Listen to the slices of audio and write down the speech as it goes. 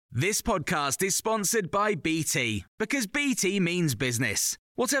This podcast is sponsored by BT, because BT means business.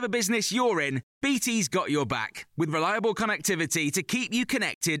 Whatever business you're in, BT's got your back, with reliable connectivity to keep you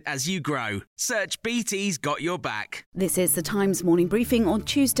connected as you grow. Search BT's got your back. This is the Times morning briefing on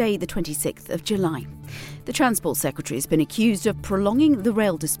Tuesday, the 26th of July. The Transport Secretary has been accused of prolonging the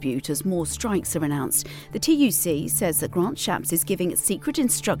rail dispute as more strikes are announced. The TUC says that Grant Shapps is giving secret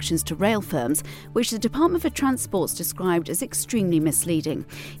instructions to rail firms, which the Department for Transport's described as extremely misleading.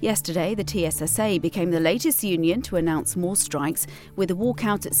 Yesterday, the TSSA became the latest union to announce more strikes, with a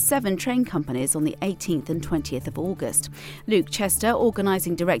walkout at 7 train companies on the 18th and 20th of August. Luke Chester,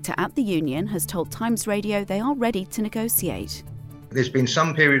 organising director at the union, has told Times Radio they are ready to negotiate. There's been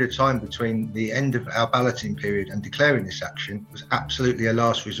some period of time between the end of our balloting period and declaring this action. It was absolutely a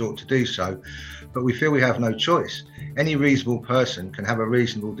last resort to do so, but we feel we have no choice. Any reasonable person can have a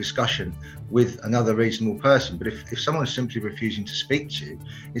reasonable discussion with another reasonable person, but if someone's simply refusing to speak to you,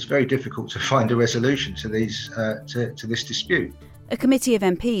 it's very difficult to find a resolution to this dispute. A committee of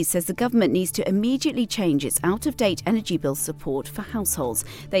MPs says the government needs to immediately change its out-of-date energy bill support for households.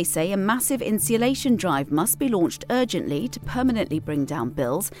 They say a massive insulation drive must be launched urgently to permanently bring down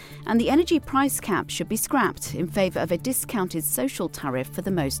bills, and the energy price cap should be scrapped in favour of a discounted social tariff for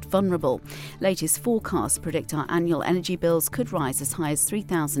the most vulnerable. Latest forecasts predict our annual energy bills could rise as high as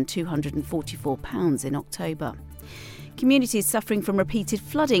 £3,244 in October. Communities suffering from repeated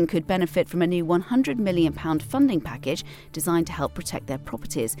flooding could benefit from a new £100 million funding package designed to help protect their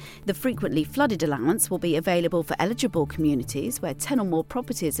properties. The frequently flooded allowance will be available for eligible communities where 10 or more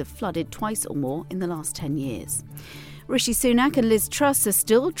properties have flooded twice or more in the last 10 years. Rishi Sunak and Liz Truss are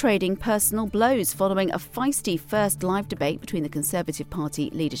still trading personal blows following a feisty first live debate between the Conservative Party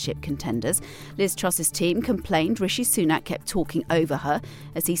leadership contenders. Liz Truss's team complained Rishi Sunak kept talking over her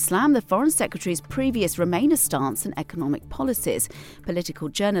as he slammed the Foreign Secretary's previous Remainer stance and economic policies. Political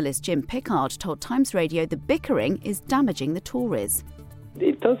journalist Jim Pickard told Times Radio the bickering is damaging the Tories.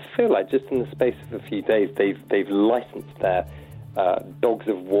 It does feel like just in the space of a few days they've licensed their dogs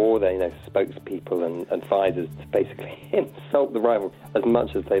of war, spokespeople and advisors to basically insult the rival as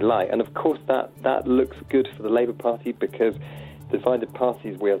much as they like. And of course that looks good for the Labour Party because divided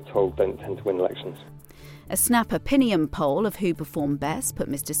parties, we are told, don't tend to win elections. A Snap Opinion poll of who performed best put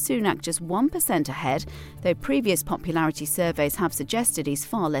Mr Sunak just 1% ahead, though previous popularity surveys have suggested he's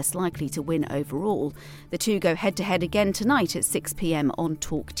far less likely to win overall. The two go head-to-head again tonight at 6 p.m. on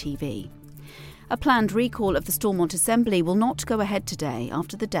Talk TV. A planned recall of the Stormont Assembly will not go ahead today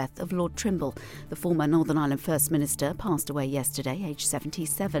after the death of Lord Trimble. The former Northern Ireland First Minister passed away yesterday, aged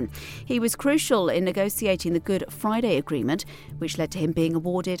 77. He was crucial in negotiating the Good Friday Agreement, which led to him being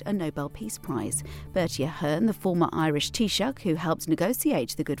awarded a Nobel Peace Prize. Bertie Ahern, the former Irish Taoiseach who helped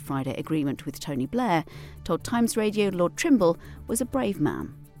negotiate the Good Friday Agreement with Tony Blair, told Times Radio Lord Trimble was a brave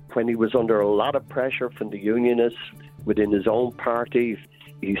man. When he was under a lot of pressure from the Unionists within his own party,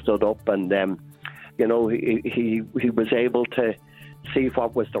 he stood up and he was able to see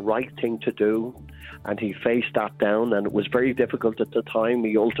what was the right thing to do, and he faced that down, and it was very difficult at the time.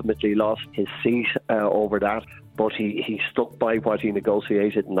 He ultimately lost his seat over that, but he stuck by what he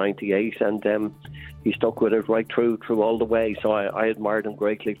negotiated in 98, and he stuck with it right through all the way, so I admired him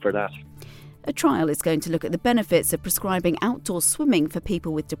greatly for that. A trial is going to look at the benefits of prescribing outdoor swimming for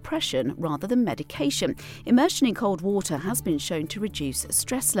people with depression rather than medication. Immersion in cold water has been shown to reduce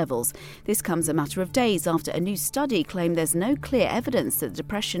stress levels. This comes a matter of days after a new study claimed there's no clear evidence that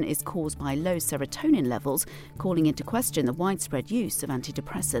depression is caused by low serotonin levels, calling into question the widespread use of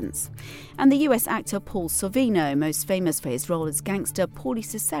antidepressants. And the US actor Paul Sorvino, most famous for his role as gangster Paulie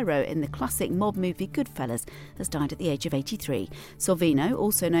Cicero in the classic mob movie Goodfellas, has died at the age of 83. Sorvino,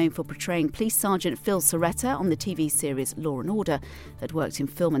 also known for portraying Police Sergeant Phil Sorretta on the TV series Law and Order, had worked in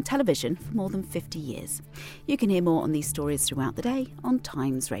film and television for more than 50 years. You can hear more on these stories throughout the day on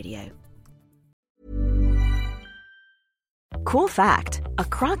Times Radio. Cool fact, a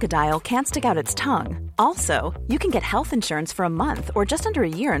crocodile can't stick out its tongue. Also, you can get health insurance for a month or just under a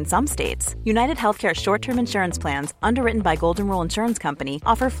year in some states. United Healthcare short-term insurance plans, underwritten by Golden Rule Insurance Company,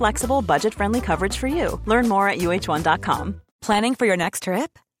 offer flexible, budget-friendly coverage for you. Learn more at uh1.com. Planning for your next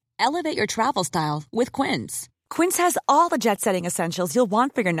trip? Elevate your travel style with Quince. Quince has all the jet-setting essentials you'll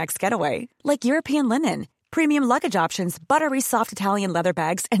want for your next getaway, like European linen, premium luggage options, buttery soft Italian leather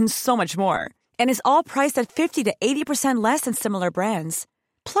bags, and so much more. And is all priced at 50 to 80% less than similar brands.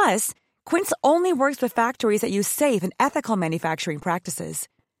 Plus, Quince only works with factories that use safe and ethical manufacturing practices.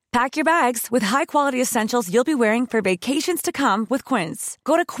 Pack your bags with high-quality essentials you'll be wearing for vacations to come with Quince.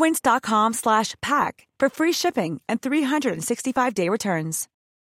 Go to quince.com/pack for free shipping and 365-day returns.